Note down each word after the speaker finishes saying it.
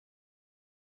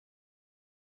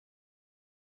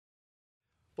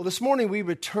Well, this morning we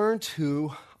return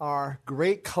to our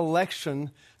great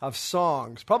collection of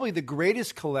songs, probably the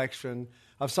greatest collection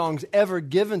of songs ever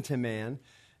given to man,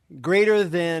 greater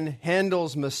than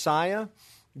Handel's Messiah,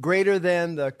 greater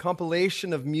than the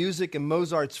compilation of music in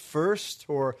Mozart's First,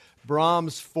 or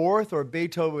Brahms' Fourth, or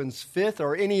Beethoven's Fifth,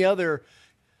 or any other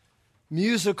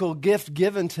musical gift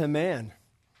given to man.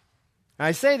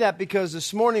 I say that because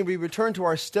this morning we return to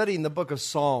our study in the book of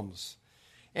Psalms.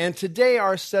 And today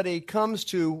our study comes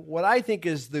to what I think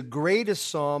is the greatest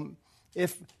psalm,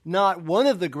 if not one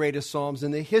of the greatest psalms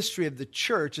in the history of the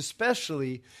church,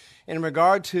 especially in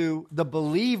regard to the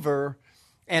believer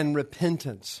and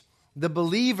repentance. The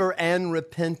believer and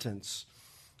repentance.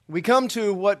 We come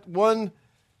to what one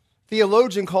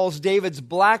theologian calls David's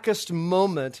blackest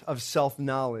moment of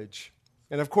self-knowledge.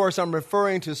 And of course, I'm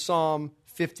referring to Psalm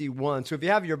 51. So if you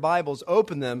have your Bibles,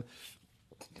 open them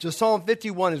to Psalm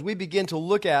 51 as we begin to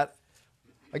look at,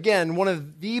 again, one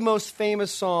of the most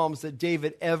famous psalms that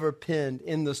David ever penned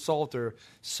in the Psalter,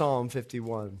 Psalm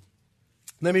 51.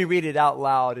 Let me read it out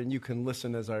loud and you can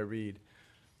listen as I read.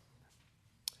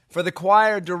 For the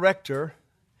choir director,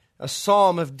 a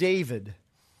psalm of David,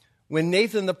 when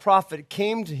Nathan the prophet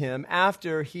came to him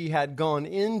after he had gone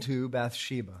into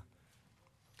Bathsheba.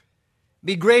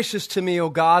 Be gracious to me, O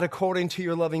God, according to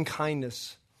your loving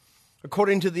kindness.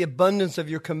 According to the abundance of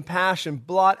your compassion,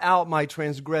 blot out my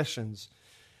transgressions.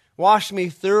 Wash me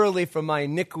thoroughly from my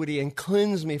iniquity and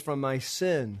cleanse me from my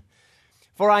sin.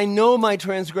 For I know my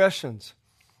transgressions,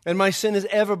 and my sin is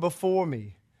ever before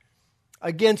me.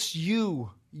 Against you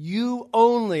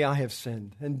only I have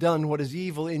sinned and done what is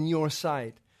evil in your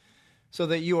sight, so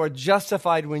that you are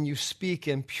justified when you speak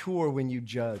and pure when you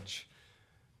judge.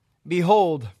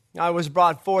 Behold, I was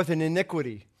brought forth in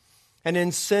iniquity, and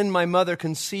in sin my mother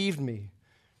conceived me.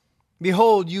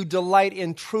 Behold, you delight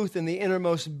in truth in the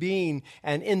innermost being,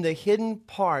 and in the hidden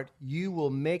part you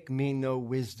will make me know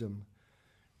wisdom.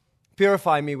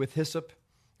 Purify me with hyssop,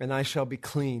 and I shall be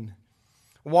clean.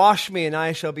 Wash me, and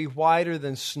I shall be whiter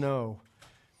than snow.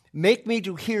 Make me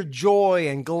to hear joy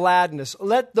and gladness.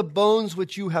 Let the bones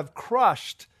which you have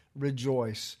crushed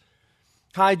rejoice.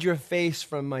 Hide your face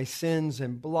from my sins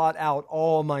and blot out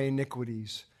all my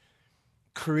iniquities.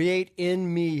 Create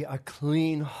in me a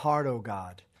clean heart, O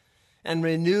God, and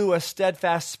renew a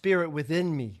steadfast spirit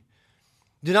within me.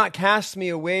 Do not cast me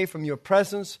away from your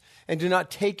presence, and do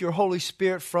not take your Holy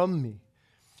Spirit from me.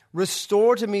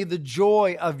 Restore to me the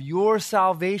joy of your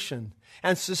salvation,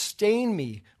 and sustain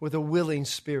me with a willing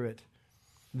spirit.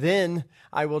 Then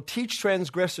I will teach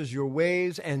transgressors your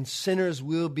ways, and sinners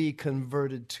will be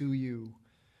converted to you.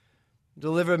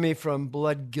 Deliver me from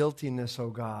blood guiltiness, O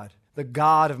God, the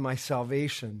God of my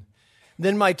salvation.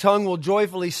 Then my tongue will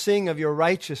joyfully sing of your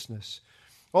righteousness.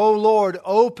 O Lord,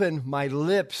 open my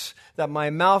lips, that my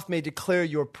mouth may declare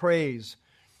your praise.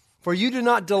 For you do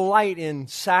not delight in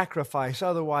sacrifice,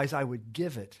 otherwise I would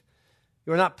give it.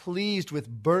 You are not pleased with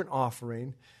burnt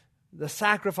offering. The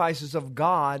sacrifices of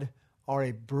God are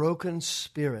a broken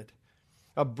spirit,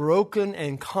 a broken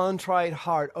and contrite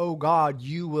heart, O God,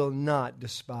 you will not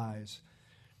despise.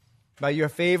 By your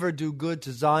favor do good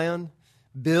to Zion,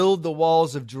 build the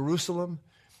walls of Jerusalem.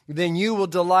 Then you will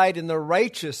delight in the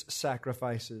righteous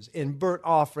sacrifices, in burnt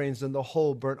offerings and the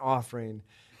whole burnt offering.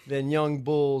 Then young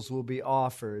bulls will be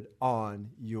offered on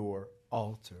your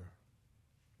altar.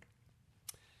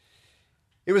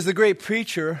 It was the great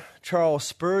preacher, Charles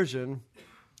Spurgeon,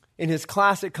 in his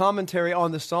classic commentary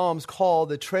on the Psalms called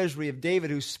The Treasury of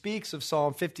David, who speaks of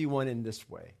Psalm 51 in this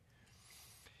way.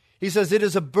 He says, it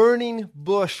is a burning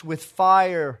bush with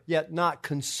fire, yet not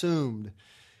consumed.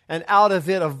 And out of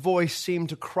it a voice seemed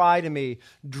to cry to me,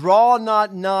 draw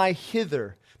not nigh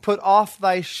hither, put off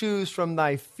thy shoes from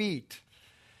thy feet.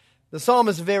 The psalm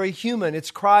is very human. Its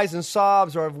cries and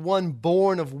sobs are of one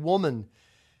born of woman.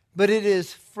 But it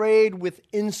is frayed with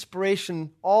inspiration,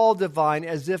 all divine,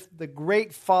 as if the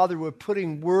great Father were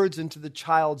putting words into the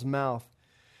child's mouth.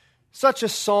 Such a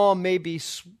psalm may be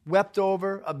swept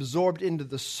over, absorbed into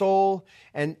the soul,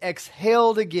 and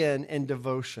exhaled again in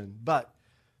devotion. But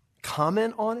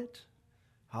comment on it?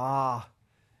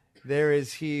 There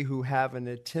is he who, having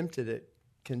attempted it,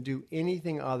 can do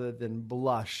anything other than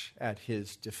blush at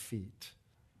his defeat.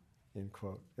 End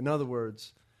quote. In other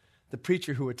words, the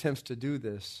preacher who attempts to do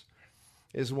this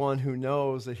is one who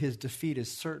knows that his defeat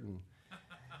is certain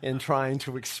in trying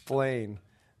to explain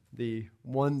the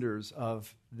wonders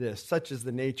of this. Such is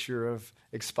the nature of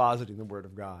expositing the Word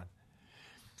of God.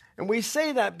 And we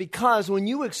say that because when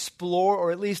you explore,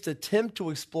 or at least attempt to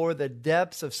explore, the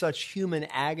depths of such human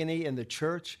agony in the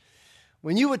church,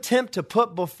 when you attempt to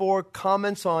put before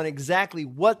comments on exactly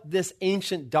what this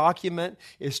ancient document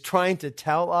is trying to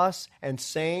tell us and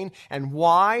saying, and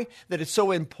why that it's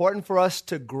so important for us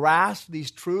to grasp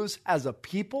these truths as a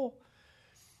people,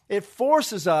 it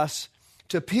forces us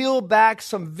to peel back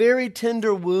some very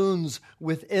tender wounds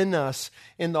within us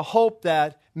in the hope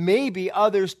that maybe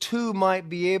others too might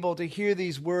be able to hear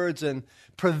these words and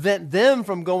prevent them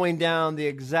from going down the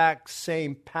exact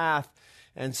same path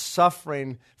and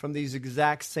suffering from these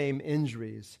exact same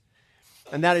injuries.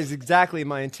 And that is exactly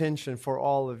my intention for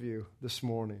all of you this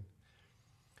morning.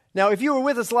 Now, if you were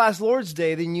with us last Lord's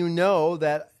Day, then you know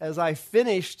that as I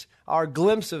finished our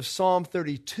glimpse of Psalm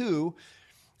 32,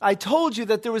 I told you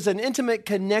that there was an intimate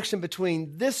connection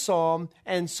between this psalm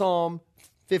and Psalm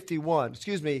 32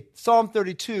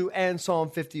 and Psalm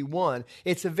 51.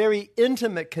 It's a very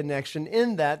intimate connection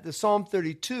in that the Psalm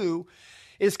 32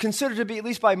 is considered to be, at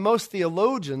least by most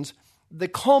theologians, the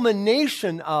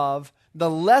culmination of the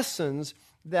lessons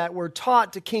that were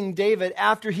taught to King David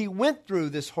after he went through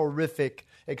this horrific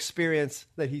experience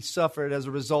that he suffered as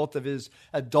a result of his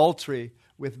adultery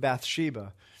with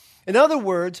Bathsheba. In other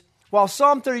words, while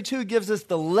Psalm 32 gives us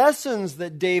the lessons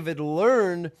that David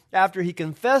learned after he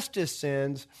confessed his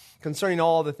sins concerning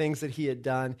all the things that he had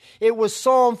done, it was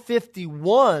Psalm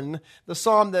 51, the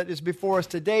psalm that is before us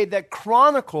today, that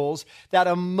chronicles that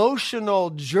emotional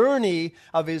journey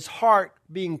of his heart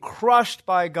being crushed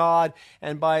by God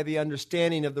and by the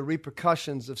understanding of the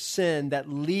repercussions of sin that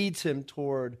leads him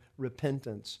toward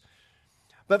repentance.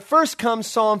 But first comes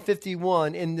Psalm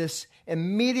 51 in this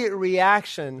immediate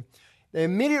reaction, the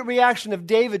immediate reaction of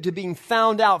David to being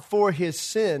found out for his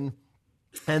sin.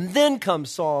 And then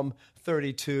comes Psalm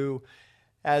 32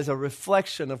 as a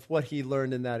reflection of what he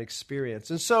learned in that experience.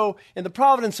 And so, in the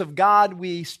providence of God,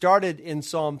 we started in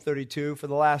Psalm 32 for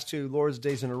the last two Lord's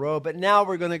Days in a row, but now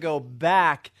we're going to go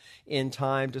back in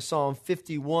time to Psalm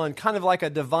 51, kind of like a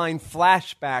divine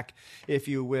flashback, if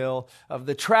you will, of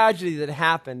the tragedy that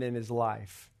happened in his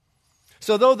life.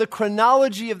 So though the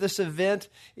chronology of this event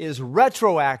is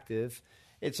retroactive,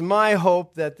 it's my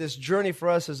hope that this journey for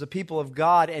us as a people of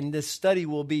God and this study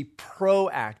will be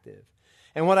proactive.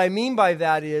 And what I mean by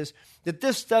that is that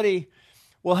this study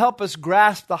will help us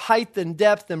grasp the height and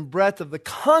depth and breadth of the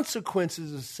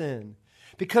consequences of sin.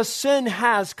 Because sin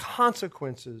has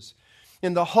consequences,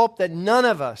 in the hope that none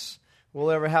of us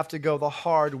will ever have to go the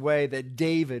hard way that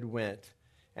David went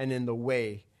and in the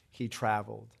way he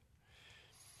traveled.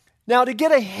 Now, to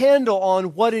get a handle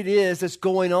on what it is that's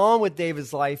going on with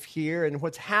David's life here and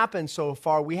what's happened so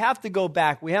far, we have to go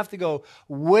back. We have to go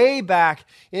way back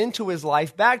into his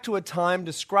life, back to a time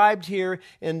described here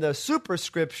in the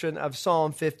superscription of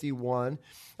Psalm 51,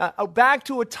 back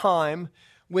to a time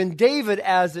when David,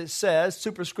 as it says,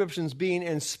 superscriptions being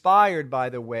inspired, by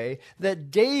the way,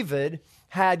 that David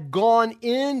had gone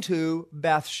into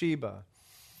Bathsheba.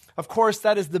 Of course,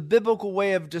 that is the biblical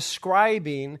way of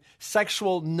describing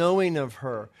sexual knowing of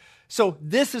her. So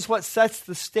this is what sets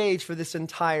the stage for this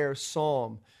entire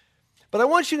psalm. But I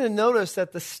want you to notice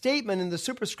that the statement in the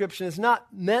superscription is not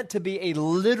meant to be a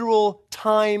literal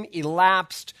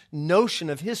time-elapsed notion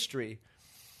of history,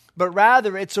 but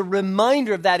rather it's a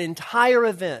reminder of that entire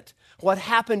event, what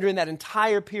happened during that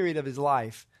entire period of his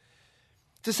life.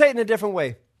 To say it in a different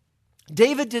way,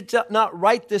 David did not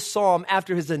write this psalm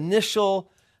after his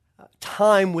initial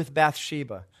time with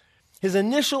Bathsheba. His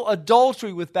initial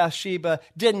adultery with Bathsheba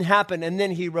didn't happen, and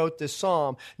then he wrote this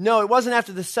psalm. No, it wasn't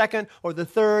after the second or the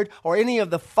third or any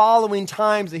of the following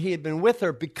times that he had been with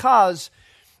her, because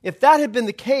if that had been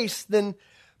the case, then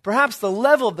perhaps the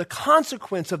level of the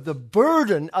consequence of the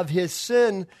burden of his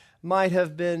sin might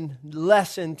have been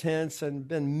less intense and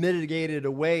been mitigated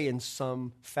away in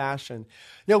some fashion.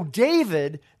 No,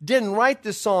 David didn't write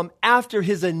this psalm after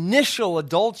his initial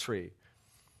adultery.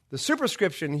 The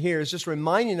superscription here is just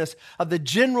reminding us of the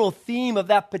general theme of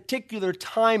that particular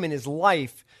time in his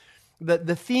life,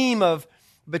 the theme of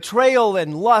betrayal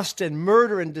and lust and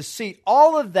murder and deceit.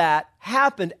 All of that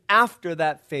happened after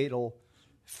that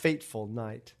fateful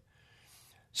night.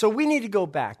 So we need to go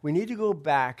back. We need to go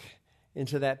back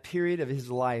into that period of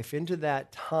his life, into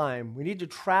that time. We need to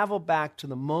travel back to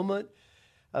the moment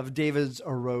of David's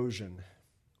erosion.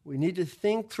 We need to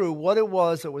think through what it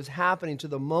was that was happening to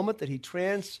the moment that he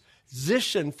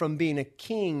transitioned from being a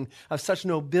king of such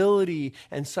nobility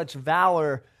and such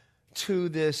valor to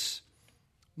this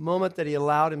moment that he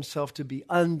allowed himself to be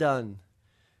undone,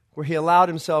 where he allowed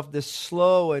himself this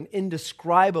slow and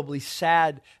indescribably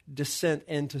sad descent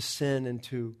into sin and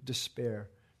to despair.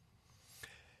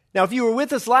 Now, if you were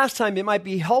with us last time, it might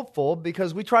be helpful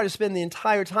because we try to spend the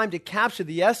entire time to capture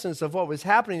the essence of what was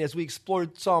happening as we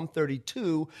explored Psalm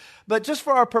 32. But just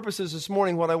for our purposes this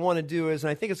morning, what I want to do is,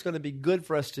 and I think it's going to be good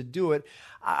for us to do it,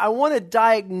 I want to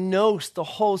diagnose the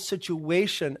whole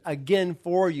situation again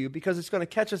for you because it's going to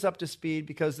catch us up to speed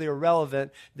because they are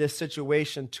relevant, this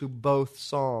situation, to both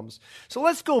Psalms. So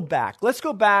let's go back. Let's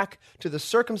go back to the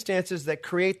circumstances that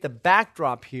create the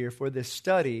backdrop here for this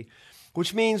study,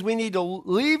 which means we need to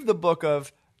leave the book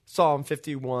of Psalm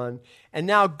 51 and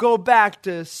now go back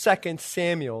to 2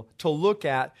 Samuel to look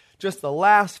at just the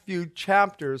last few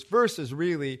chapters, verses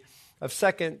really, of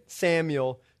 2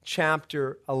 Samuel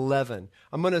chapter 11.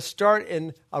 I'm going to start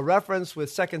in a reference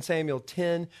with 2 Samuel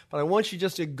 10, but I want you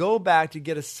just to go back to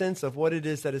get a sense of what it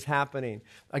is that is happening.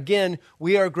 Again,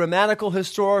 we are grammatical,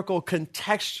 historical,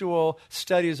 contextual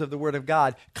studies of the Word of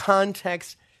God.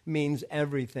 Context means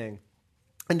everything.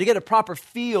 And to get a proper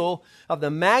feel of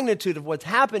the magnitude of what's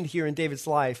happened here in David's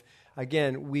life,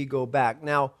 again, we go back.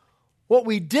 Now, what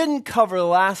we didn't cover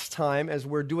last time, as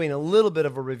we're doing a little bit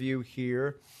of a review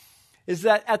here, is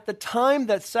that at the time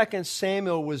that 2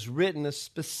 Samuel was written,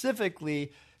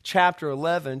 specifically chapter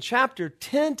 11, chapter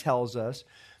 10 tells us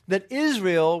that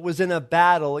Israel was in a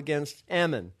battle against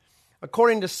Ammon.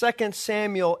 According to 2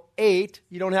 Samuel 8,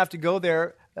 you don't have to go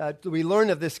there, we learn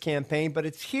of this campaign, but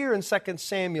it's here in 2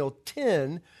 Samuel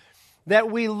 10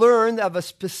 that we learn of a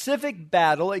specific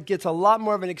battle. It gets a lot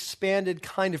more of an expanded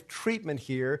kind of treatment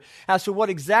here as to what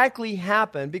exactly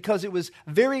happened because it was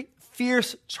a very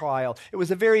fierce trial. It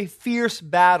was a very fierce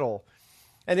battle.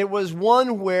 And it was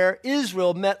one where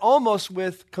Israel met almost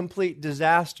with complete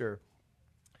disaster.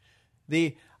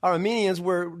 The Arameans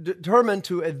were determined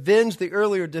to avenge the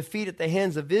earlier defeat at the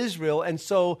hands of Israel, and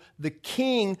so the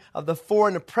king of the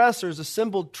foreign oppressors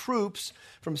assembled troops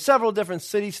from several different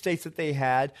city-states that they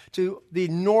had to the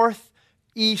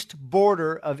northeast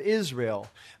border of Israel.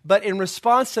 But in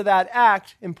response to that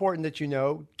act, important that you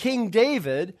know, King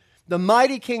David, the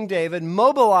mighty King David,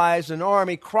 mobilized an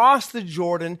army, crossed the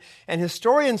Jordan, and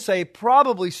historians say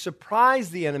probably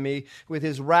surprised the enemy with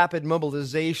his rapid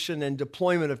mobilization and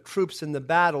deployment of troops in the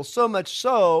battle, so much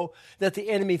so that the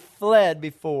enemy fled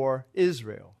before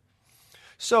Israel.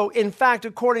 So, in fact,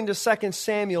 according to 2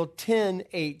 Samuel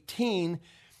 10:18,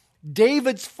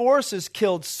 David's forces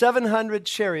killed 700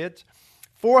 chariots,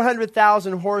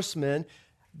 400,000 horsemen.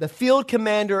 The field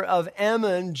commander of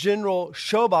Ammon, General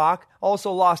Shobach,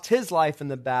 also lost his life in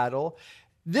the battle.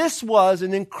 This was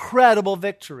an incredible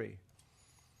victory.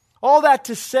 All that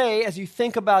to say, as you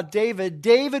think about David,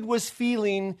 David was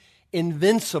feeling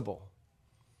invincible.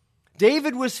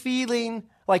 David was feeling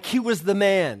like he was the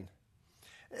man.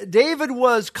 David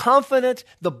was confident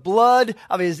the blood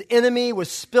of his enemy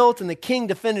was spilt and the king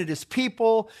defended his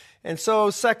people. And so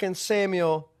 2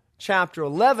 Samuel chapter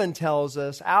 11 tells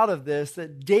us out of this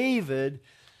that David,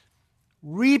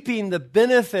 reaping the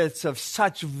benefits of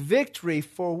such victory,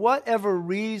 for whatever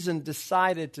reason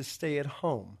decided to stay at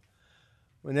home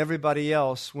when everybody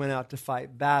else went out to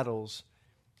fight battles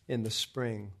in the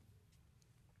spring.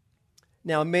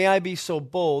 Now, may I be so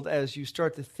bold as you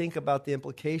start to think about the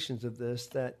implications of this,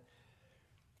 that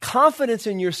confidence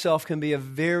in yourself can be a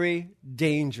very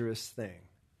dangerous thing.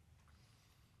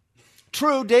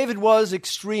 True, David was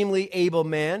extremely able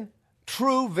man.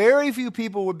 True, very few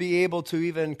people would be able to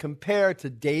even compare to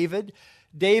David.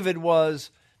 David was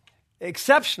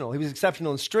exceptional. He was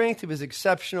exceptional in strength. He was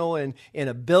exceptional in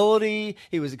ability.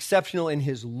 He was exceptional in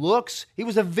his looks. He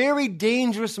was a very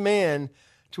dangerous man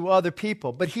to other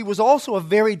people, but he was also a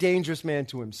very dangerous man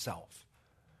to himself.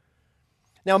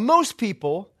 Now, most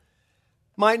people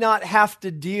might not have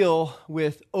to deal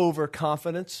with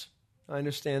overconfidence. I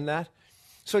understand that.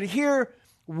 So to hear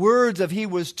words of he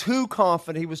was too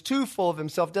confident, he was too full of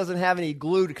himself, doesn't have any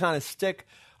glue to kind of stick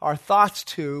our thoughts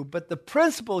to. But the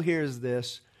principle here is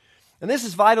this, and this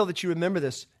is vital that you remember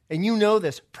this, and you know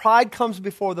this. Pride comes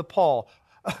before the fall.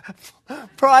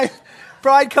 Pride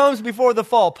comes before the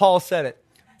fall. Paul said it.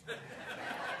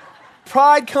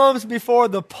 Pride comes before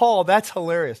the fall. That's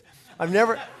hilarious. I've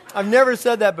never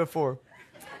said that before.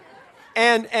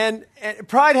 And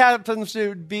pride happens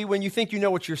to be when you think you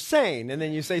know what you're saying, and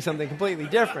then you say something completely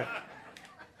different.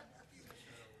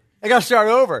 I got to start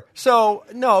over. So,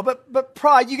 no, but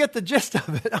pride, you get the gist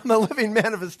of it. I'm a living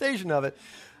manifestation of it.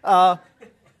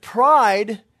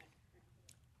 Pride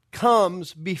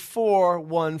comes before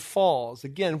one falls.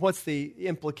 Again, what's the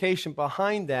implication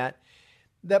behind that?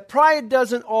 That pride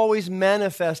doesn't always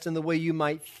manifest in the way you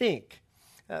might think.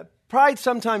 Pride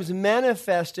sometimes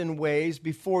manifests in ways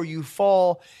before you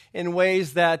fall, in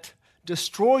ways that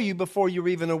destroy you before you're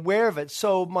even aware of it.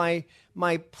 So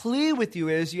my plea with you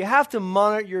is you have to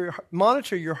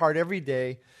monitor your heart every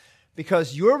day,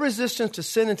 because your resistance to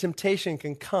sin and temptation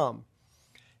can come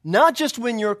not just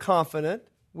when you're confident,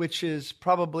 which is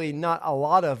probably not a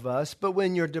lot of us, but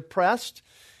when you're depressed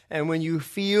and when you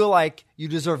feel like you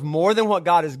deserve more than what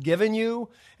God has given you,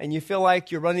 and you feel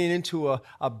like you're running into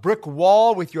a brick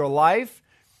wall with your life.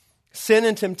 Sin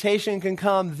and temptation can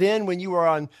come then when you are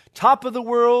on top of the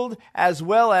world, as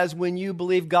well as when you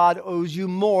believe God owes you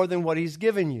more than what He's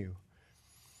given you.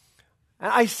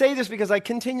 And I say this because I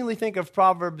continually think of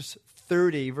Proverbs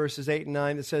 30, verses 8 and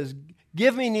 9, that says,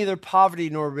 "Give me neither poverty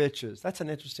nor riches." That's an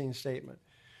interesting statement.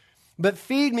 "But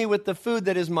feed me with the food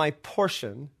that is my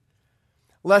portion,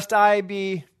 lest I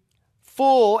be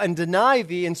full and deny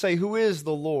thee and say, who is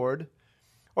the Lord?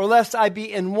 Or lest I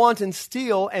be in want and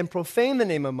steal and profane the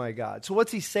name of my God." So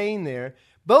what's he saying there?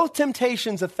 Both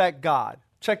temptations affect God.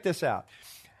 Check this out.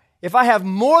 If I have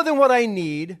more than what I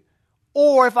need,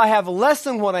 or if I have less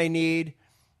than what I need.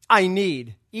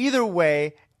 Either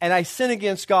way, and I sin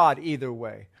against God either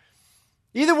way.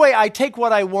 Either way, I take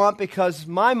what I want because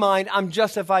my mind, I'm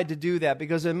justified to do that.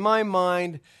 Because in my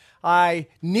mind, I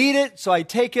need it, so I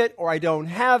take it, or I don't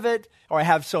have it, or I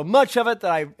have so much of it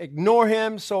that I ignore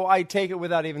Him, so I take it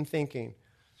without even thinking.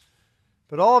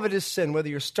 But all of it is sin. Whether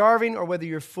you're starving or whether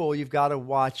you're full, you've got to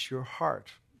watch your heart.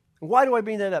 Why do I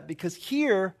bring that up? Because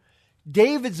here,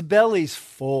 David's belly's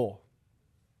full.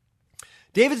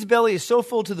 David's belly is so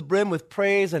full to the brim with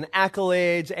praise and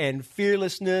accolades and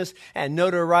fearlessness and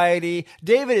notoriety.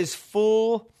 David is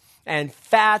full and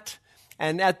fat,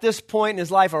 and at this point in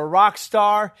his life, a rock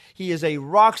star. He is a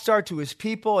rock star to his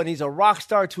people, and he's a rock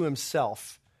star to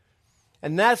himself.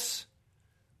 And that's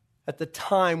at the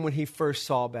time when he first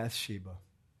saw Bathsheba.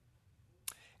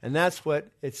 And that's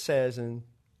what it says in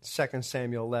 2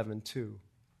 Samuel 11:2.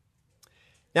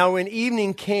 "Now when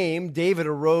evening came, David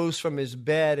arose from his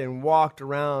bed and walked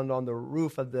around on the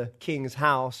roof of the king's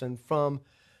house. And from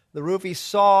the roof he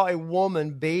saw a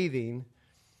woman bathing,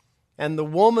 and the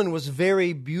woman was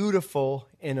very beautiful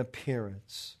in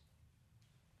appearance."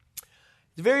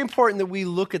 It's very important that we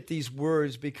look at these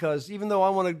words, because even though I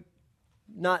want to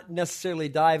not necessarily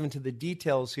dive into the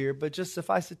details here, but just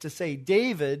suffice it to say,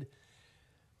 David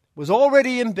was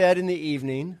already in bed in the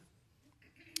evening.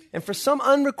 And for some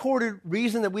unrecorded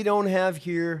reason that we don't have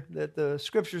here, that the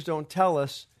scriptures don't tell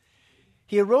us,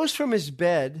 he arose from his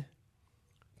bed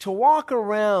to walk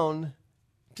around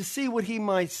to see what he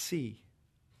might see.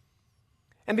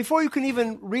 And before you can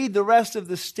even read the rest of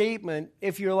the statement,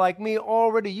 if you're like me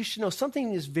already, you should know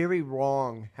something is very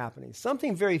wrong happening.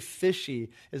 Something very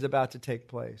fishy is about to take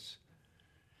place.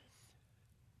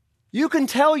 You can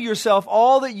tell yourself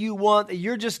all that you want, that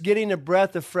you're just getting a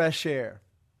breath of fresh air.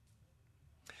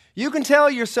 You can tell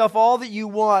yourself all that you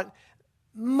want.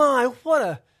 My,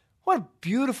 what a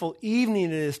beautiful evening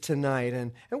it is tonight,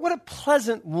 and what a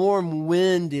pleasant warm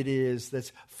wind it is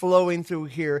that's flowing through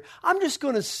here. I'm just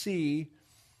going to see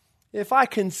if I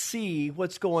can see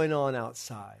what's going on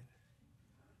outside.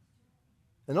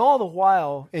 And all the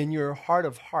while, in your heart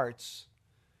of hearts,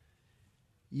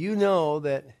 you know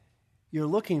that you're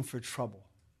looking for trouble.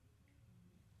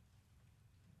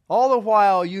 All the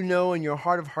while, you know in your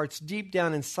heart of hearts, deep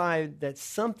down inside, that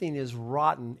something is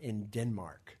rotten in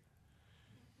Denmark.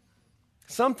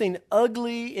 Something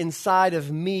ugly inside of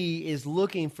me is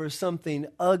looking for something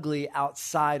ugly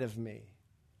outside of me.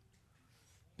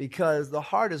 Because the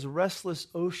heart is a restless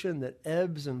ocean that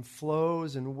ebbs and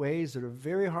flows in ways that are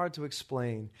very hard to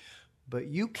explain. But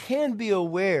you can be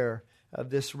aware of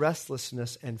this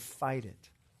restlessness and fight it.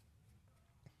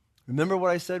 Remember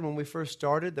what I said when we first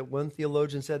started, that one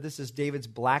theologian said this is David's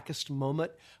blackest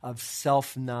moment of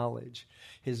self-knowledge.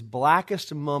 His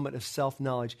blackest moment of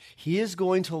self-knowledge. He is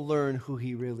going to learn who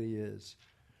he really is.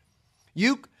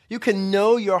 You can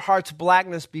know your heart's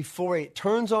blackness before it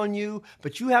turns on you,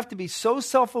 but you have to be so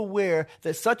self-aware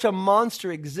that such a monster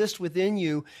exists within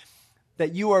you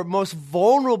that you are most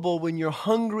vulnerable when you're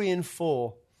hungry and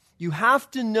full. You have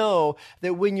to know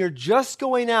that when you're just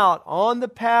going out on the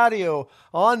patio,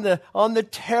 on the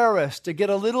terrace to get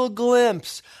a little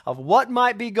glimpse of what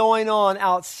might be going on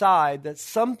outside, that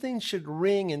something should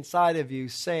ring inside of you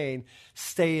saying,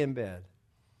 stay in bed.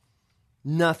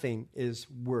 Nothing is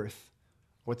worth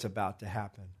what's about to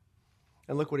happen.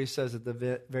 And look what he says at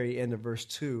the very end of verse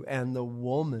 2. And the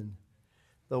woman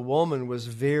was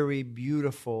very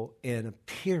beautiful in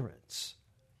appearance.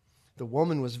 The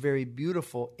woman was very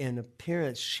beautiful in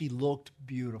appearance. She looked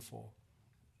beautiful.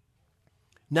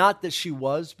 Not that she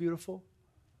was beautiful.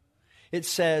 It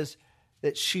says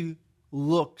that she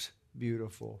looked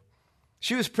beautiful.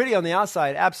 She was pretty on the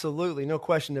outside, absolutely, no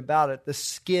question about it. The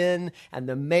skin and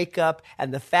the makeup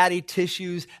and the fatty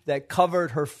tissues that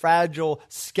covered her fragile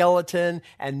skeleton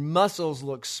and muscles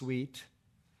looked sweet.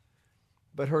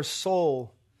 But her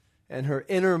soul and her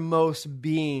innermost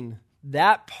being,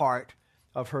 that part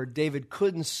of her David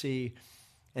couldn't see,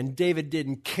 and David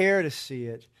didn't care to see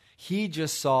it. He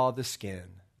just saw the skin.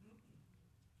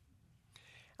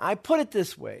 I put it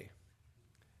this way,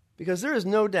 because there is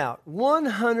no doubt,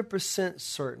 100%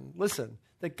 certain, listen,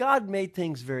 that God made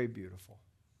things very beautiful.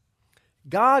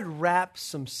 God wrapped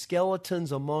some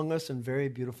skeletons among us in very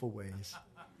beautiful ways.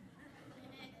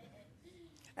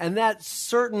 And that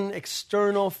certain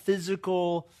external,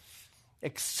 physical,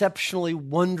 exceptionally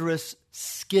wondrous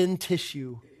skin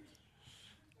tissue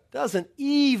doesn't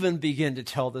even begin to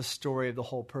tell the story of the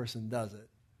whole person, does it?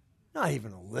 Not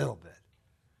even a little bit.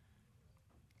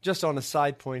 Just on a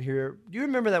side point here, do you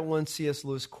remember that one C.S.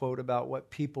 Lewis quote about what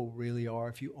people really are?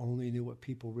 If you only knew what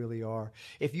people really are.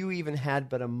 If you even had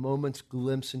but a moment's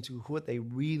glimpse into what they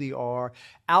really are,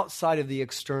 outside of the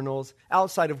externals,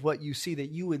 outside of what you see, that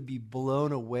you would be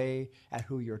blown away at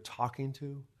who you're talking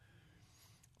to.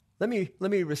 Let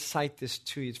me recite this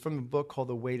to you. It's from a book called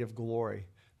The Weight of Glory.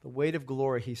 The Weight of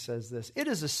Glory, he says this: "It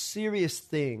is a serious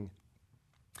thing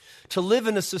to live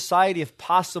in a society of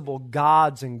possible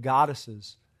gods and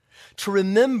goddesses, to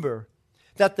remember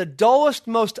that the dullest,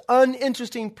 most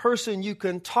uninteresting person you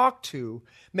can talk to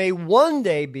may one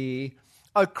day be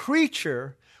a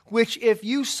creature which, if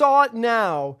you saw it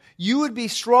now, you would be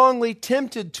strongly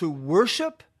tempted to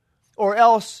worship, or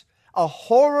else a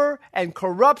horror and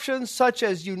corruption such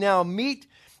as you now meet,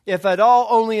 if at all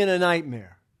only in a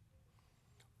nightmare.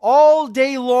 All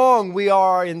day long we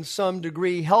are in some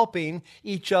degree helping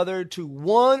each other to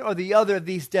one or the other of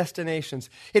these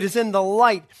destinations. It is in the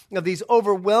light of these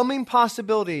overwhelming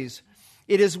possibilities,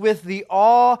 it is with the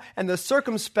awe and the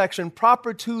circumspection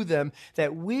proper to them,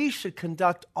 that we should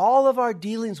conduct all of our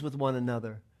dealings with one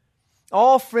another.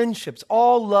 All friendships,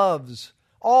 all loves,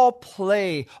 all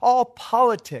play, all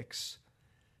politics.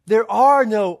 There are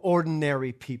no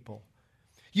ordinary people.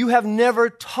 You have never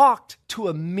talked to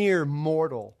a mere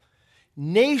mortal.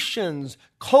 Nations,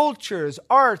 cultures,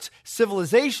 arts,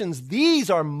 civilizations, these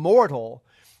are mortal,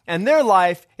 and their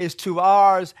life is to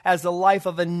ours as the life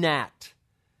of a gnat.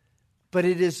 But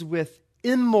it is with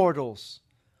immortals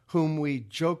whom we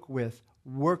joke with,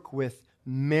 work with,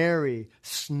 marry,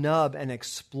 snub, and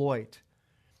exploit.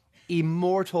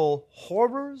 Immortal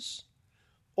horrors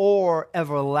or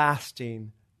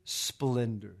everlasting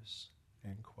splendors."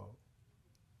 End quote.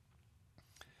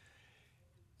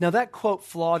 Now that quote,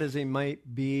 flawed as it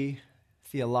might be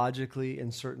theologically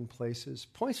in certain places,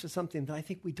 points to something that I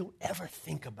think we don't ever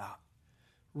think about.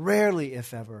 Rarely,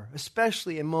 if ever,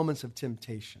 especially in moments of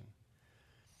temptation.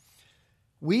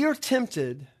 We are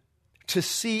tempted to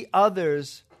see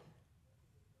others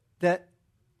that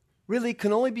really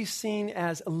can only be seen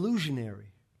as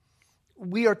illusionary.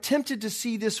 We are tempted to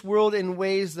see this world in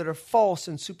ways that are false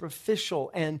and superficial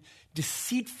and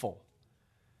deceitful.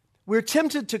 We're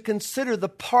tempted to consider the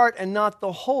part and not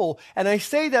the whole. And I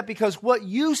say that because what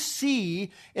you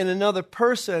see in another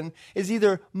person is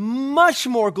either much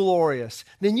more glorious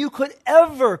than you could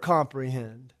ever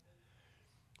comprehend,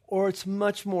 or it's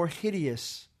much more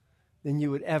hideous than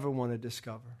you would ever want to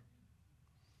discover.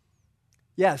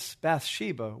 Yes,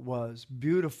 Bathsheba was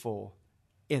beautiful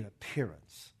in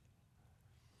appearance.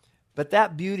 But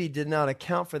that beauty did not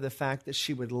account for the fact that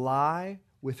she would lie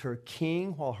with her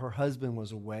king while her husband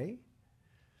was away.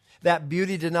 That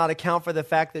beauty did not account for the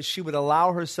fact that she would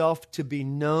allow herself to be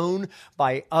known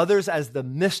by others as the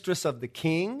mistress of the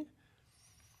king.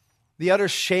 The utter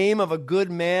shame of a good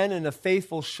man and a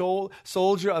faithful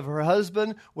soldier of her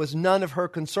husband was none of her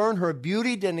concern. Her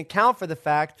beauty didn't account for the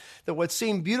fact that what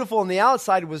seemed beautiful on the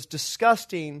outside was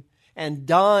disgusting and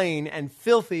dying and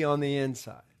filthy on the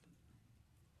inside.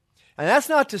 And that's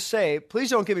not to say, please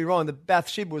don't get me wrong, that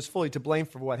Bathsheba was fully to blame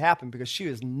for what happened, because she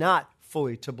is not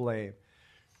fully to blame.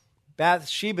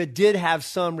 Bathsheba did have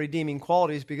some redeeming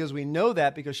qualities, because we know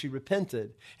that because she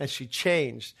repented and she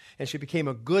changed and she became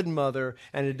a good mother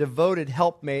and a devoted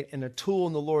helpmate and a tool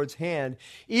in the Lord's hand,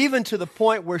 even to the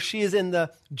point where she is in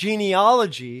the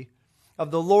genealogy of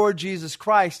the Lord Jesus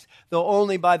Christ, though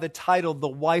only by the title, the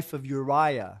wife of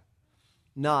Uriah,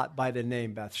 not by the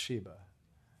name Bathsheba.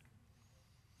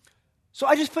 So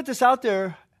I just put this out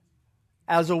there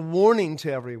as a warning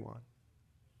to everyone.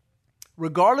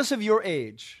 Regardless of your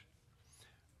age,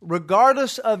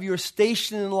 regardless of your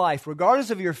station in life, regardless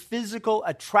of your physical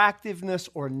attractiveness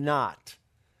or not,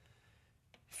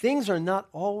 things are not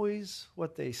always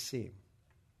what they seem.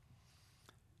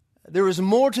 There is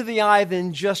more to the eye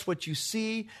than just what you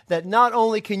see, that not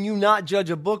only can you not judge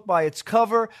a book by its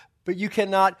cover, but you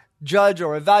cannot judge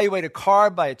or evaluate a car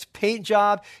by its paint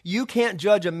job. You can't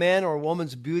judge a man or a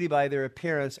woman's beauty by their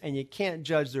appearance, and you can't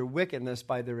judge their wickedness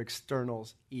by their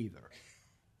externals either.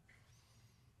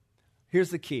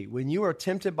 Here's the key. When you are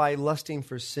tempted by lusting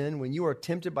for sin, when you are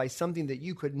tempted by something that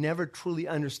you could never truly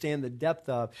understand the depth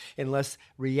of, unless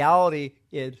reality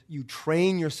is you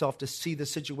train yourself to see the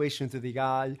situation through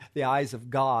the eyes of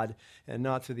God and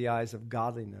not through the eyes of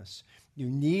godliness. You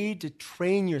need to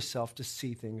train yourself to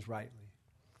see things rightly.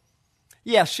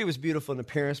 Yes, she was beautiful in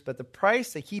appearance, but the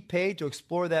price that he paid to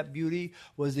explore that beauty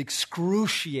was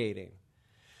excruciating.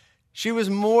 She was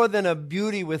more than a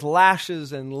beauty with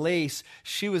lashes and lace.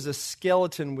 She was a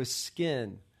skeleton with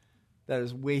skin that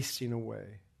is wasting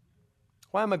away.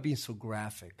 Why am I being so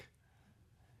graphic?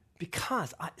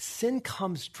 Because sin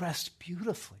comes dressed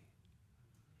beautifully.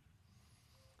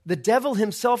 The devil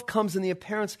himself comes in the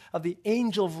appearance of the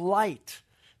angel of light,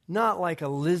 not like a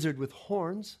lizard with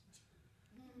horns.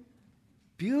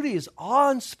 Beauty is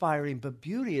awe-inspiring, but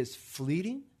beauty is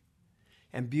fleeting.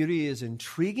 And beauty is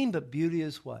intriguing, but beauty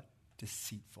is what?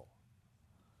 Deceitful.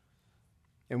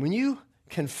 And when you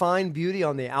can find beauty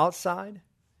on the outside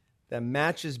that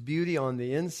matches beauty on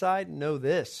the inside, know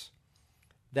this: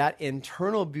 that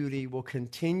internal beauty will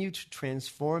continue to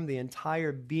transform the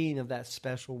entire being of that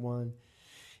special one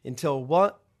until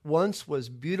what once was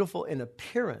beautiful in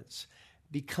appearance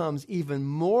becomes even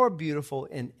more beautiful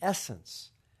in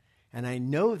essence. And I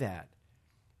know that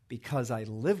because I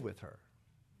live with her.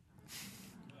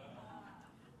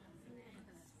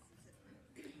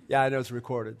 Yeah, I know it's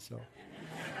recorded, so.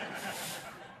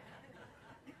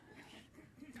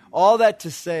 All that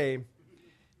to say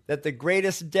that the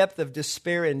greatest depth of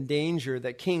despair and danger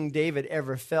that King David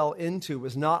ever fell into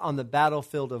was not on the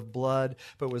battlefield of blood,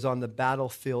 but was on the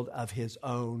battlefield of his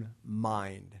own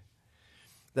mind.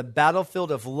 The battlefield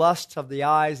of lust of the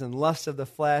eyes and lust of the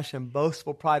flesh and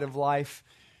boastful pride of life.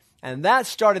 And that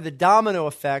started the domino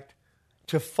effect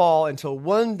to fall until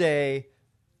one day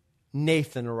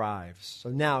Nathan arrives. So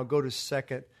now go to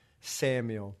 2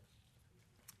 Samuel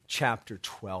chapter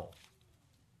 12.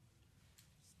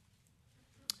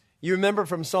 You remember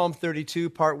from Psalm 32,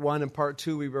 part 1 and part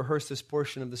 2, we rehearsed this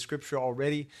portion of the scripture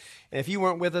already. And if you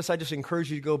weren't with us, I just encourage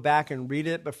you to go back and read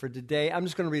it. But for today, I'm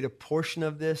just going to read a portion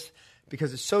of this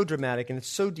because it's so dramatic and it's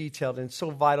so detailed and it's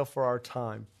so vital for our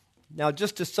time. Now,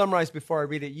 just to summarize before I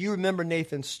read it, you remember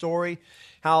Nathan's story,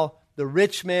 how the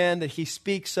rich man that he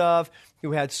speaks of,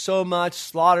 who had so much,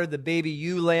 slaughtered the baby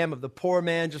ewe lamb of the poor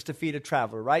man just to feed a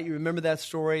traveler, right? You remember that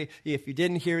story? If you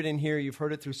didn't hear it in here, you've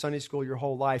heard it through Sunday school your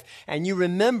whole life. And you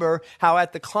remember how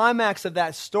at the climax of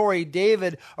that story,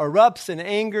 David erupts in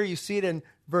anger. You see it in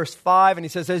verse 5, and he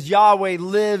says, "As Yahweh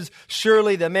lives,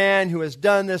 surely the man who has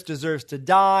done this deserves to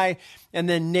die." And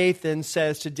then Nathan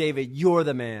says to David, "You're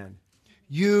the man.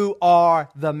 You are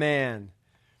the man."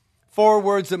 4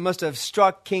 words that must have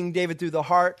struck King David through the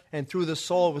heart and through the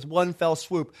soul with one fell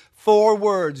swoop. 4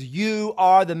 words, you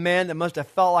are the man, that must have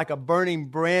felt like a burning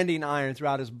branding iron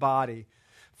throughout his body.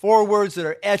 4 words that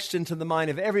are etched into the mind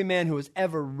of every man who has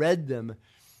ever read them.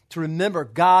 To remember,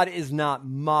 God is not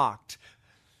mocked.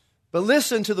 But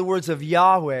listen to the words of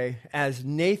Yahweh as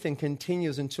Nathan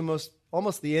continues into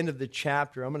almost the end of the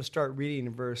chapter. I'm going to start reading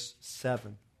in verse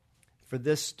 7. For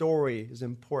this story is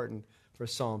important for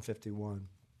Psalm 51.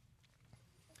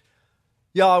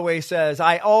 Yahweh says,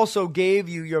 "I also gave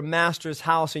you your master's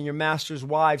house and your master's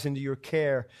wives into your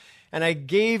care. And I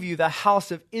gave you the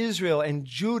house of Israel and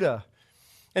Judah.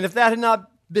 And if that had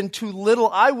not been too little,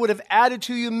 I would have added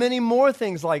to you many more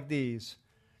things like these.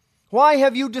 Why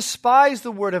have you despised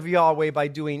the word of Yahweh by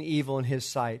doing evil in his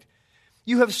sight?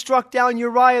 You have struck down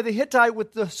Uriah the Hittite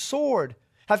with the sword,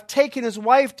 have taken his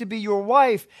wife to be your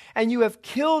wife, and you have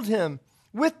killed him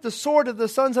with the sword of the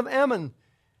sons of Ammon.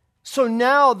 So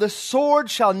now the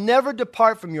sword shall never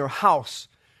depart from your house,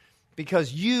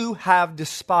 because you have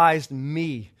despised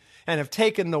me and have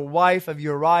taken the wife of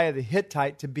Uriah the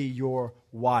Hittite to be your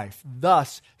wife.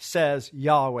 Thus says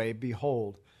Yahweh,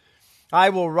 behold, I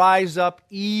will rise up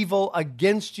evil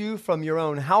against you from your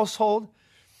own household.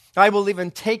 I will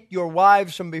even take your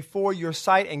wives from before your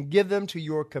sight and give them to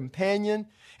your companion,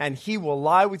 and he will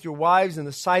lie with your wives in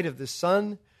the sight of the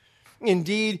sun.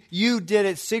 Indeed, you did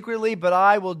it secretly, but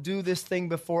I will do this thing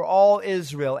before all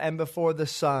Israel and before the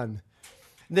sun."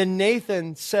 Then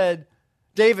David said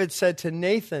to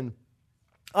Nathan,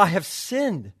 "I have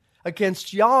sinned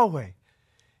against Yahweh."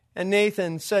 And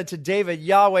Nathan said to David,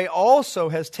 "Yahweh also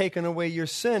has taken away your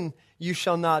sin. you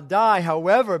shall not die.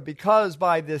 However, because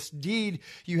by this deed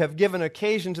you have given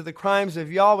occasion to the crimes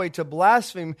of Yahweh to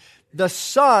blaspheme, the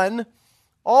son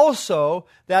also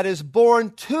that is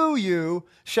born to you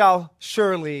shall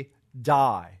surely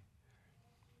die.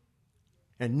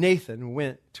 And Nathan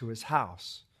went to his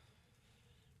house.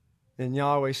 Then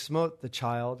Yahweh smote the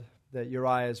child that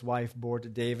Uriah's wife bore to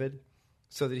David,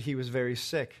 so that he was very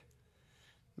sick.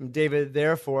 And David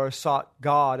therefore sought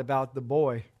God about the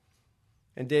boy.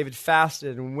 And David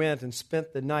fasted and went and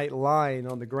spent the night lying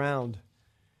on the ground.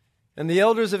 And the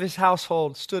elders of his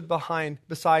household stood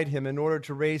beside him in order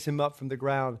to raise him up from the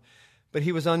ground. But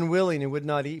he was unwilling and would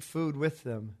not eat food with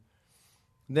them.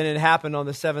 Then it happened on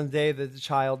the seventh day that the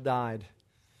child died.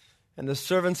 And the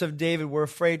servants of David were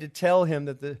afraid to tell him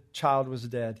that the child was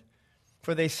dead.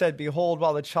 For they said, behold,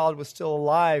 while the child was still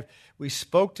alive, we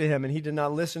spoke to him, and he did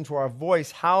not listen to our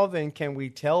voice. How then can we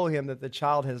tell him that the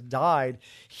child has died?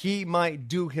 He might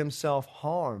do himself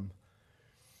harm.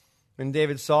 And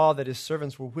David saw that his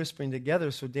servants were whispering together,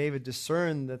 so David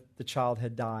discerned that the child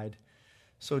had died.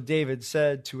 So David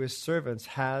said to his servants,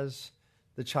 has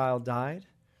the child died?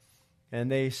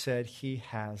 And they said, he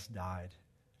has died.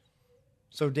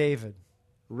 So David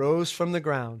rose from the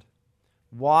ground,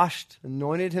 washed,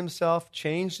 anointed himself,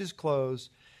 changed his clothes,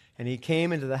 and he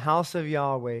came into the house of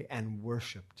Yahweh and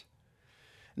worshipped.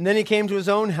 And then he came to his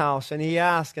own house, and he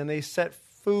asked, and they set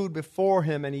food before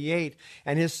him, and he ate.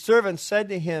 And his servants said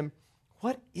to him,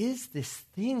 what is this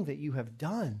thing that you have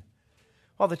done?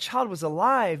 While the child was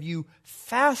alive, you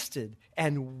fasted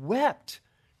and wept.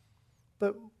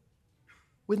 But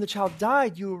when the child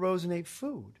died, you arose and ate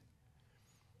food.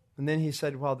 And then he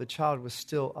said, while the child was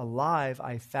still alive,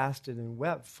 I fasted and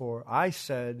wept, for I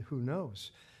said, who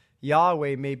knows?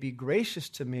 Yahweh may be gracious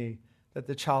to me that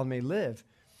the child may live.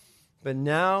 But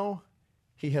now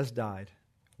he has died.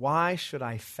 Why should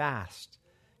I fast?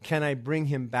 Can I bring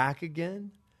him back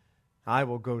again? I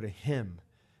will go to him,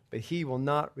 but he will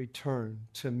not return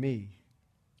to me.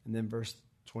 And then verse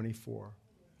 24.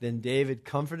 Then David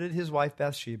comforted his wife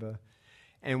Bathsheba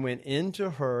and went in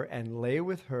to her and lay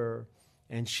with her.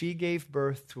 And she gave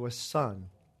birth to a son,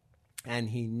 and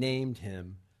he named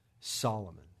him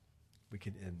Solomon. We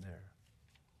could end there.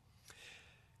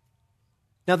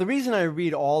 Now, the reason I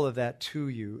read all of that to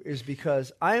you is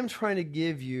because I am trying to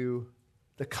give you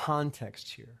the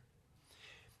context here.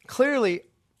 Clearly,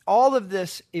 all of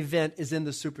this event is in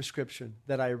the superscription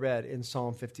that I read in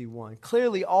Psalm 51.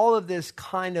 Clearly, all of this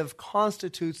kind of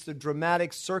constitutes the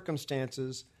dramatic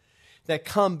circumstances that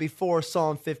come before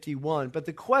Psalm 51. But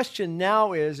the question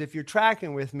now is, if you're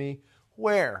tracking with me,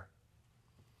 where?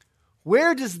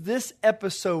 Where does this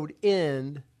episode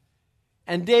end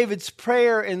and David's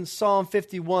prayer in Psalm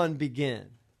 51 begin?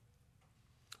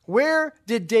 Where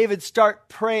did David start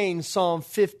praying Psalm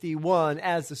 51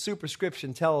 as the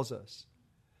superscription tells us?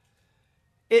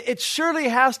 It surely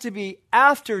has to be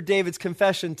after David's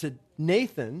confession to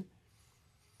Nathan,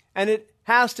 and it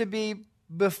has to be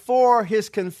before his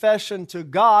confession to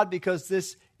God, because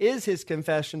this is his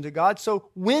confession to God. So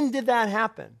when did that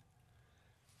happen?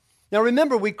 Now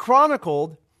remember, we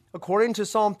chronicled, according to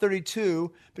Psalm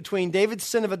 32, between David's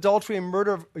sin of adultery and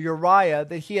murder of Uriah,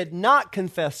 that he had not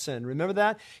confessed sin. Remember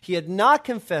that? He had not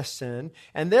confessed sin,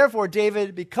 and therefore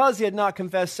David, because he had not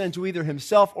confessed sin to either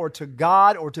himself or to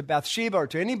God or to Bathsheba or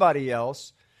to anybody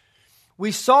else,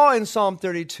 we saw in Psalm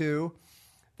 32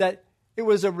 that it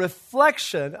was a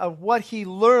reflection of what he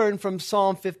learned from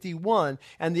Psalm 51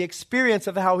 and the experience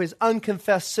of how his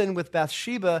unconfessed sin with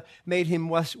Bathsheba made him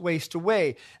waste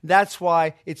away. That's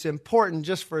why it's important,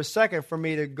 just for a second, for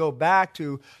me to go back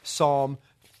to Psalm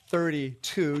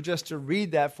 32, just to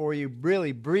read that for you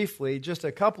really briefly, just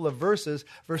a couple of verses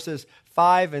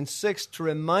 5 and 6, to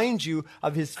remind you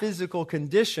of his physical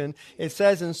condition. It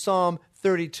says in Psalm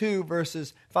 32,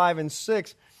 verses 5 and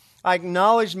 6, I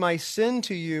acknowledged my sin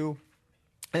to you,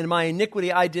 and my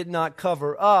iniquity I did not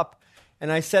cover up.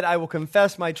 And I said, I will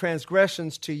confess my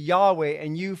transgressions to Yahweh,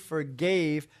 and you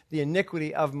forgave the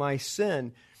iniquity of my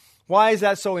sin. Why is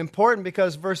that so important?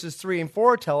 Because verses 3 and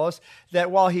 4 tell us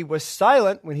that while he was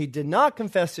silent, when he did not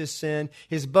confess his sin,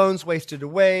 his bones wasted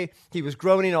away. He was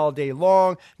groaning all day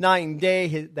long. Night and day,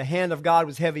 the hand of God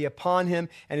was heavy upon him,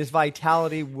 and his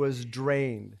vitality was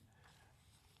drained.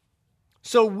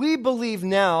 So we believe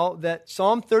now that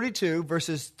Psalm 32,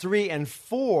 verses 3 and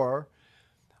 4,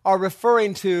 are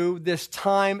referring to this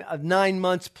time of 9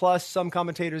 months plus, some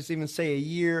commentators even say a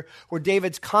year, where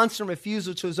David's constant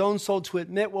refusal to his own soul to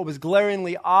admit what was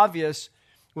glaringly obvious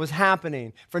was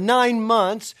happening. For 9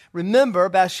 months, remember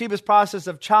Bathsheba's process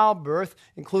of childbirth,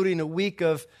 including a week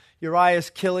of Uriah's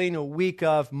killing, a week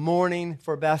of mourning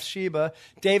for Bathsheba,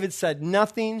 David said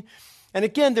nothing. And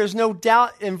again, there's no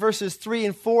doubt in verses 3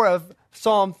 and 4 of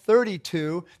Psalm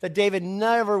 32 that David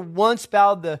never once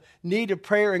bowed the knee to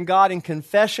prayer in God in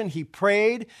confession. He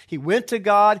prayed, he went to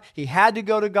God, he had to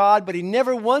go to God, but he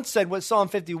never once said what Psalm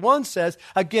 51 says,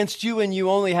 against you and you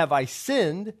only have I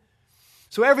sinned.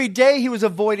 So every day he was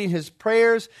avoiding his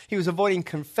prayers, he was avoiding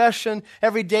confession.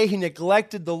 Every day he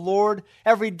neglected the Lord.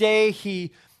 Every day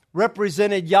he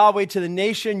represented Yahweh to the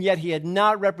nation, yet he had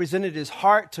not represented his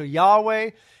heart to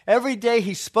Yahweh. Every day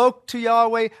he spoke to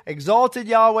Yahweh, exalted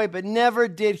Yahweh, but never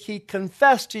did he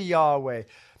confess to Yahweh.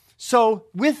 So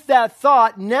with that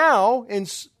thought, now in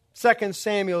 2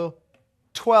 Samuel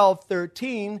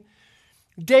 12:13,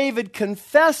 David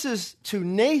confesses to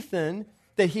Nathan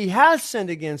that he has sinned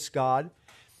against God.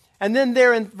 And then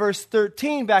there in verse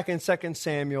 13, back in 2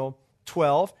 Samuel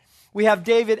 12, we have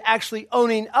David actually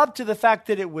owning up to the fact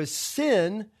that it was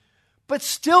sin, but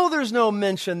still there's no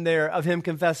mention there of him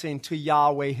confessing to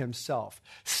Yahweh himself.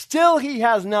 Still he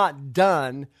has not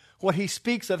done what he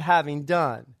speaks of having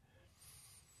done.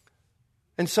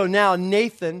 And so now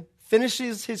Nathan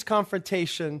finishes his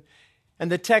confrontation,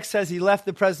 and the text says he left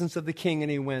the presence of the king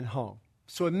and he went home.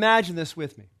 So imagine this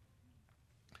with me.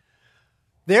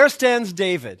 There stands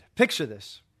David. Picture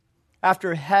this.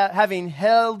 After having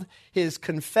held his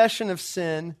confession of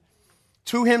sin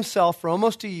to himself for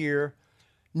almost a year,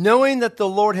 knowing that the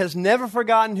Lord has never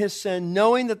forgotten his sin,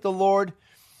 knowing that the Lord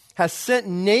has sent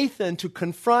Nathan to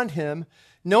confront him,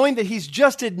 knowing that he's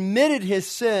just admitted his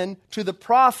sin to the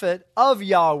prophet of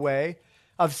Yahweh,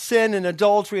 of sin and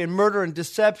adultery and murder and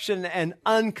deception and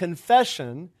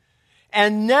unconfession,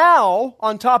 and now,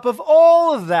 on top of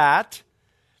all of that,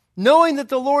 knowing that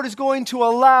the Lord is going to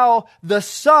allow the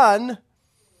son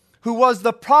who was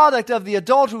the product of the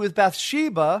adultery with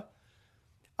Bathsheba,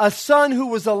 a son who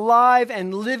was alive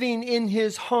and living in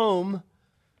his home,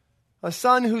 a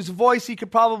son whose voice he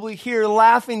could probably hear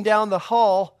laughing down the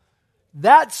hall,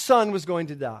 that son was going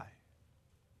to die.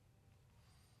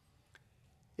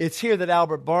 It's here that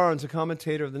Albert Barnes, a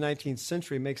commentator of the 19th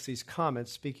century, makes these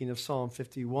comments, speaking of Psalm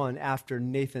 51, after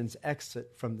Nathan's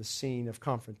exit from the scene of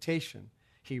confrontation.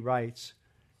 He writes,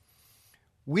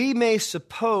 "We may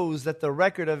suppose that the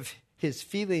record of his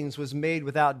feelings was made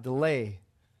without delay,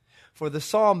 for the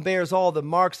psalm bears all the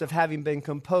marks of having been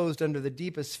composed under the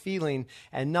deepest feeling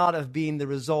and not of being the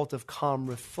result of calm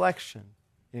reflection."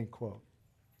 End quote.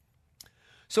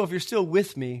 So if you're still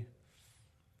with me,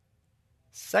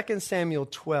 2 Samuel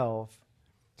 12,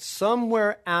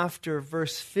 somewhere after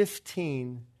verse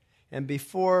 15 and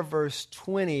before verse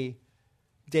 20,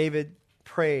 David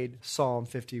prayed Psalm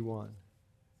 51.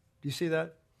 Do you see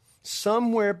that?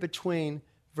 Somewhere between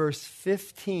verse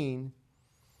 15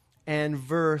 and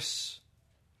verse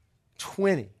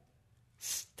 20,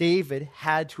 David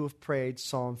had to have prayed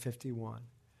Psalm 51.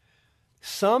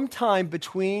 Sometime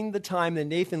between the time that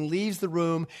Nathan leaves the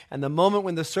room and the moment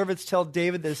when the servants tell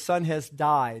David that his son has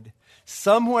died,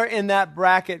 somewhere in that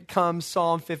bracket comes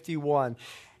Psalm 51.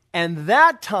 And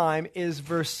that time is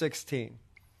verse 16.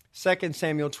 2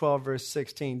 Samuel 12, verse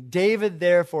 16. David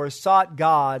therefore sought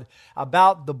God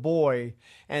about the boy,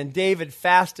 and David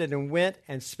fasted and went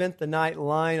and spent the night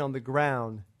lying on the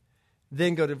ground.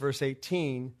 Then go to verse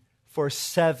 18, for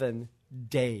 7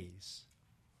 days.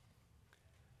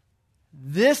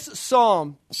 This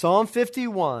psalm, Psalm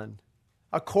 51,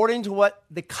 according to what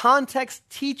the context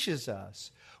teaches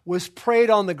us, was prayed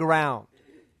on the ground.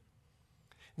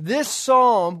 This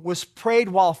psalm was prayed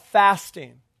while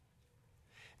fasting.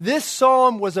 This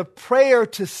psalm was a prayer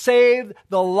to save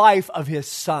the life of his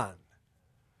son.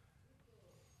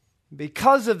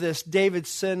 Because of this, David's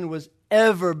sin was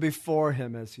ever before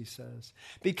him, as he says.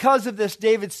 Because of this,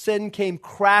 David's sin came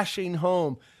crashing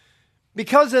home.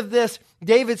 Because of this,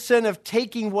 David's sin of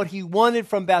taking what he wanted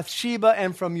from Bathsheba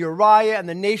and from Uriah and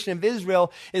the nation of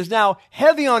Israel is now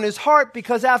heavy on his heart,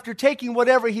 because after taking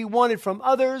whatever he wanted from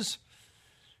others,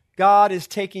 God is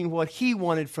taking what he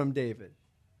wanted from David,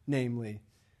 namely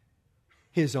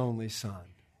his only son.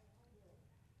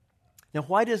 Now,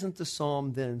 why doesn't the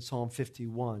psalm then, Psalm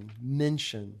 51,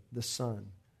 mention the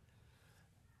son?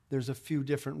 There's a few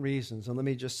different reasons, and let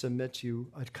me just submit to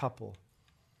you a couple.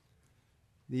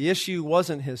 The issue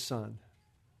wasn't his son.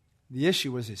 The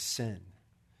issue was his sin.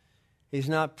 He's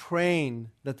not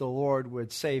praying that the Lord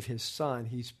would save his son.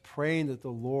 He's praying that the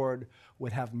Lord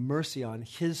would have mercy on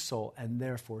his soul and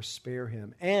therefore spare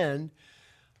him. And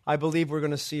I believe we're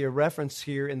going to see a reference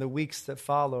here in the weeks that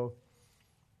follow,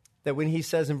 that when he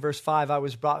says in verse 5, I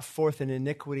was brought forth in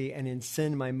iniquity, and in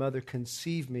sin my mother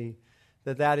conceived me,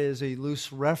 that is a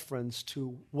loose reference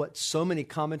to what so many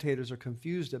commentators are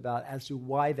confused about as to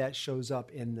why that shows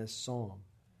up in this psalm.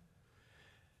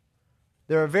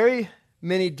 There are very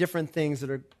many different things that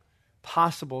are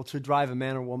possible to drive a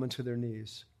man or woman to their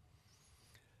knees.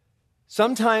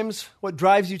 Sometimes what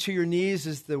drives you to your knees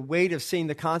is the weight of seeing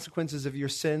the consequences of your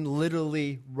sin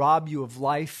literally rob you of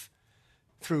life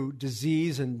through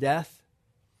disease and death.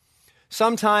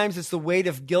 Sometimes it's the weight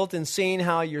of guilt and seeing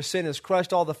how your sin has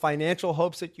crushed all the financial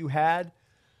hopes that you had.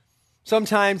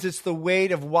 Sometimes it's the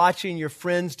weight of watching your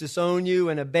friends disown you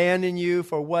and abandon you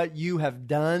for what you have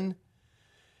done.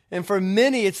 And for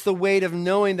many, it's the weight of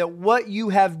knowing that what you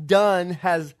have done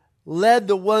has led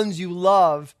the ones you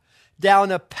love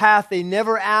down a path they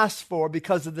never asked for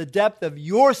because of the depth of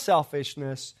your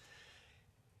selfishness.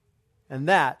 And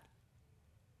that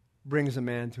brings a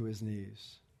man to his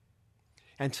knees.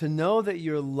 And to know that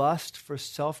your lust for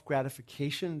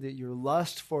self-gratification, that your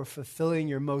lust for fulfilling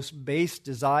your most base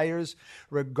desires,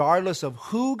 regardless of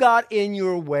who got in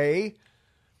your way,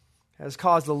 has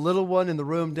caused the little one in the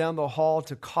room down the hall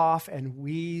to cough and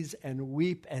wheeze and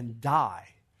weep and die.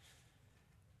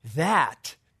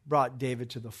 That brought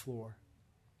David to the floor.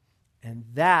 And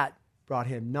that brought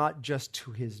him not just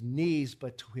to his knees,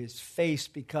 but to his face,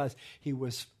 because he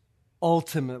was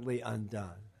ultimately undone.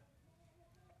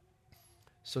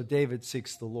 So David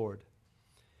seeks the Lord.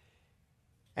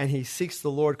 And he seeks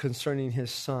the Lord concerning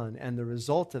his son. And the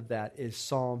result of that is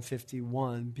Psalm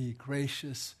 51, "Be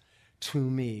gracious to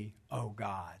me, O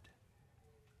God."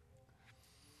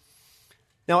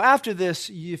 Now, after this,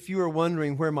 if you are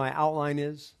wondering where my outline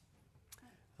is,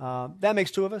 that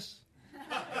makes two of us.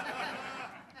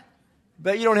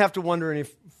 But you don't have to wonder any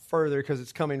further because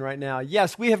it's coming right now.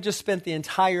 Yes, we have just spent the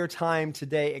entire time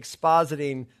today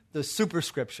expositing the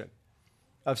superscription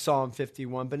of Psalm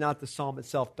 51, but not the psalm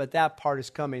itself. But that part is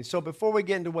coming. So before we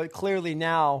get into what clearly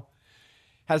now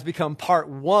has become part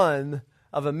one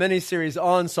of a mini-series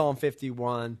on Psalm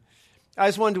 51, I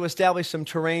just wanted to establish some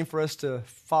terrain for us to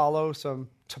follow, some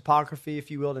topography, if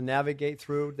you will, to navigate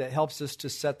through that helps us to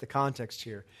set the context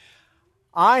here.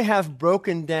 I have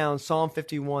broken down Psalm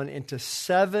 51 into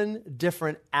 7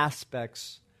 different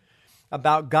aspects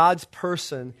about God's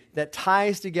person that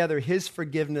ties together his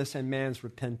forgiveness and man's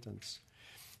repentance.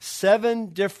 7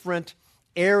 different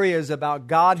areas about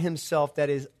God himself that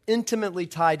is intimately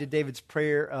tied to David's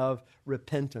prayer of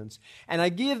repentance. And I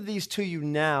give these to you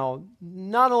now,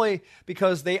 not only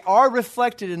because they are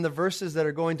reflected in the verses that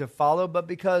are going to follow, but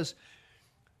because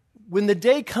when the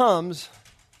day comes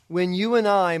when you and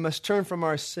I must turn from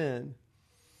our sin,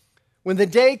 when the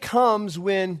day comes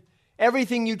when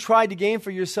everything you tried to gain for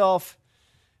yourself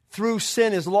through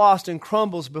sin is lost and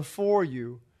crumbles before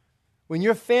you, when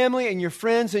your family and your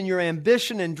friends and your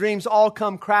ambition and dreams all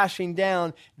come crashing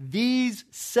down, these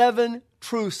 7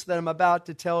 truths that I'm about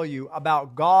to tell you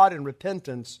about God and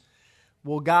repentance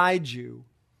will guide you,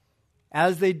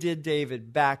 as they did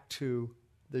David, back to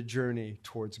the journey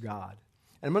towards God.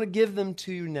 And I'm going to give them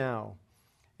to you now,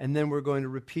 and then we're going to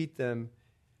repeat them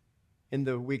in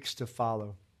the weeks to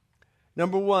follow.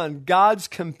 Number 1, God's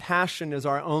compassion is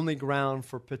our only ground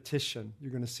for petition.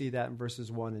 You're going to see that in verses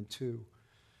 1 and 2.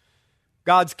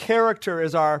 God's character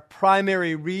is our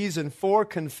primary reason for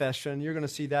confession. You're going to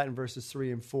see that in verses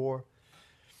 3 and 4.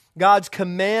 God's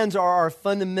commands are our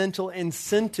fundamental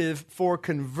incentive for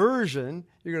conversion.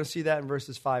 You're going to see that in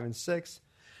verses 5 and 6.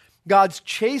 God's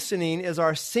chastening is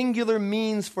our singular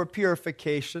means for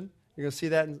purification. You're going to see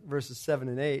that in verses 7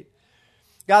 and 8.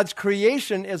 God's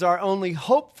creation is our only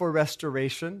hope for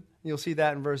restoration. You'll see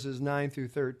that in verses 9 through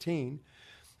 13.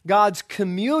 God's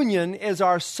communion is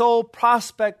our sole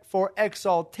prospect for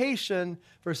exaltation,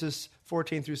 verses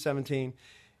 14 through 17.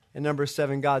 And number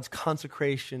 7, God's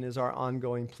consecration is our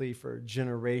ongoing plea for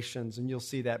generations. And you'll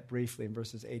see that briefly in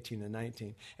verses 18 and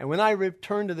 19. And when I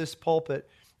return to this pulpit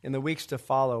in the weeks to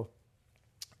follow,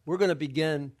 we're going to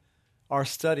begin our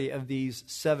study of these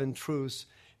 7 truths,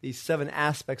 these 7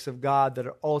 aspects of God that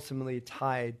are ultimately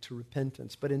tied to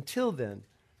repentance. But until then,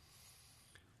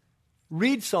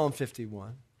 read Psalm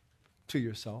 51 to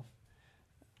yourself.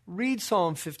 Read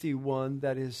Psalm 51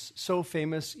 that is so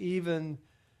famous, even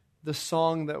the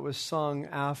song that was sung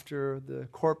after the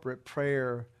corporate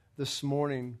prayer this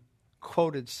morning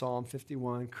quoted Psalm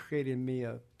 51, "Create in me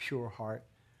a pure heart."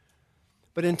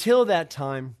 But until that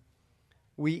time,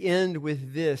 we end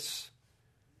with this.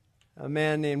 A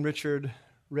man named Richard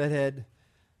Redhead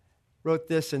wrote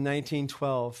this in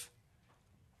 1912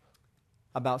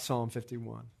 about Psalm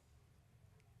 51.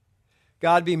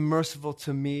 "God be merciful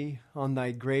to me, on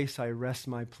thy grace I rest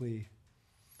my plea.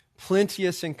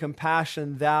 Plenteous in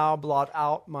compassion, thou blot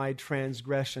out my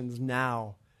transgressions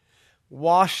now.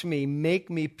 Wash me, make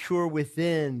me pure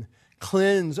within.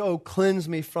 Cleanse, oh, cleanse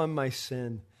me from my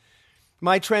sin.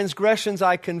 My transgressions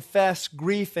I confess,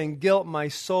 grief and guilt my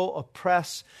soul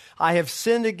oppress. I have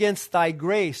sinned against thy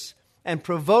grace and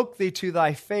provoked thee to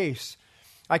thy face.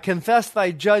 I confess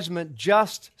thy judgment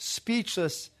just,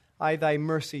 speechless I thy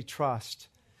mercy trust.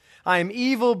 I am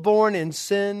evil born in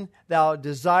sin, thou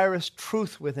desirest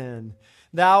truth within.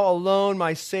 Thou alone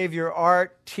my Savior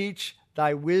art, teach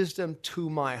thy wisdom to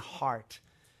my heart.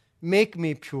 Make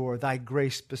me pure, thy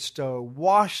grace bestow.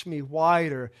 Wash me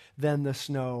whiter than the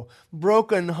snow.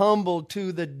 Broken, humbled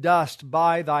to the dust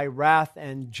by thy wrath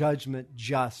and judgment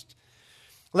just.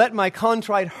 Let my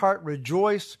contrite heart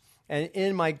rejoice, and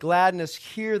in my gladness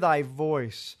hear thy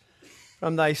voice.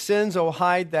 From thy sins, O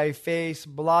hide thy face,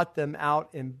 blot them out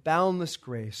in boundless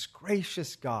grace.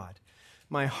 Gracious God,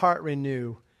 my heart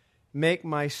renew, make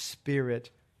my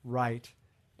spirit right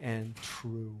and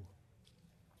true.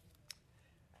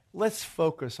 Let's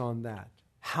focus on that.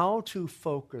 How to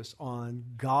focus on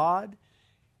God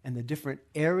and the different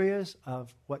areas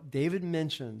of what David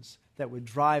mentions that would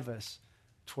drive us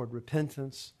toward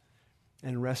repentance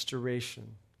and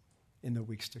restoration in the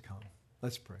weeks to come.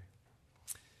 Let's pray.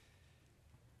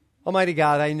 Almighty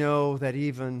God, I know that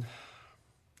even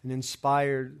an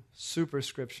inspired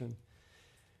superscription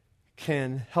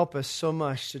can help us so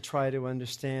much to try to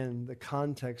understand the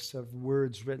context of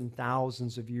words written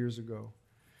thousands of years ago.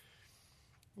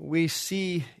 We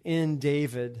see in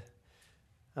David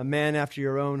a man after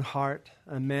your own heart,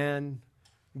 a man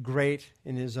great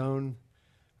in his own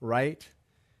right,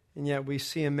 and yet we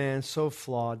see a man so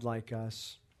flawed like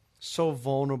us, so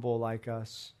vulnerable like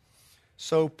us,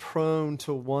 so prone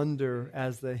to wonder,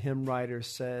 as the hymn writer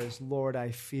says, Lord,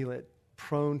 I feel it,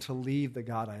 prone to leave the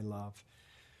God I love.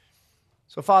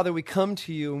 So, Father, we come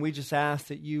to you and we just ask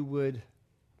that you would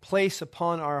place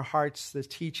upon our hearts the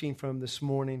teaching from this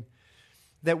morning,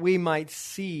 that we might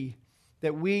see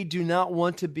that we do not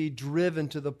want to be driven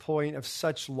to the point of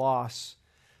such loss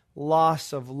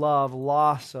of love,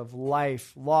 loss of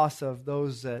life, loss of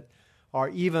those that are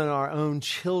even our own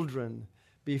children,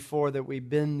 before that we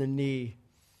bend the knee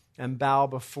and bow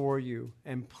before you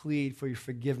and plead for your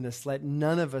forgiveness. Let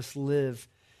none of us live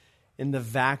in the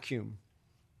vacuum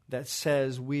that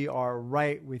says we are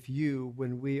right with you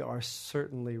when we are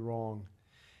certainly wrong.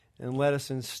 And let us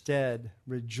instead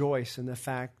rejoice in the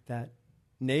fact that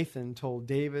Nathan told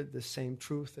David the same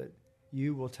truth that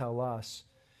you will tell us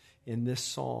in this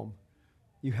psalm.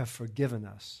 You have forgiven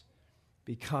us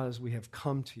because we have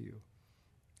come to you.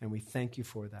 And we thank you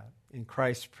for that. In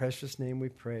Christ's precious name we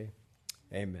pray.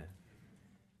 Amen.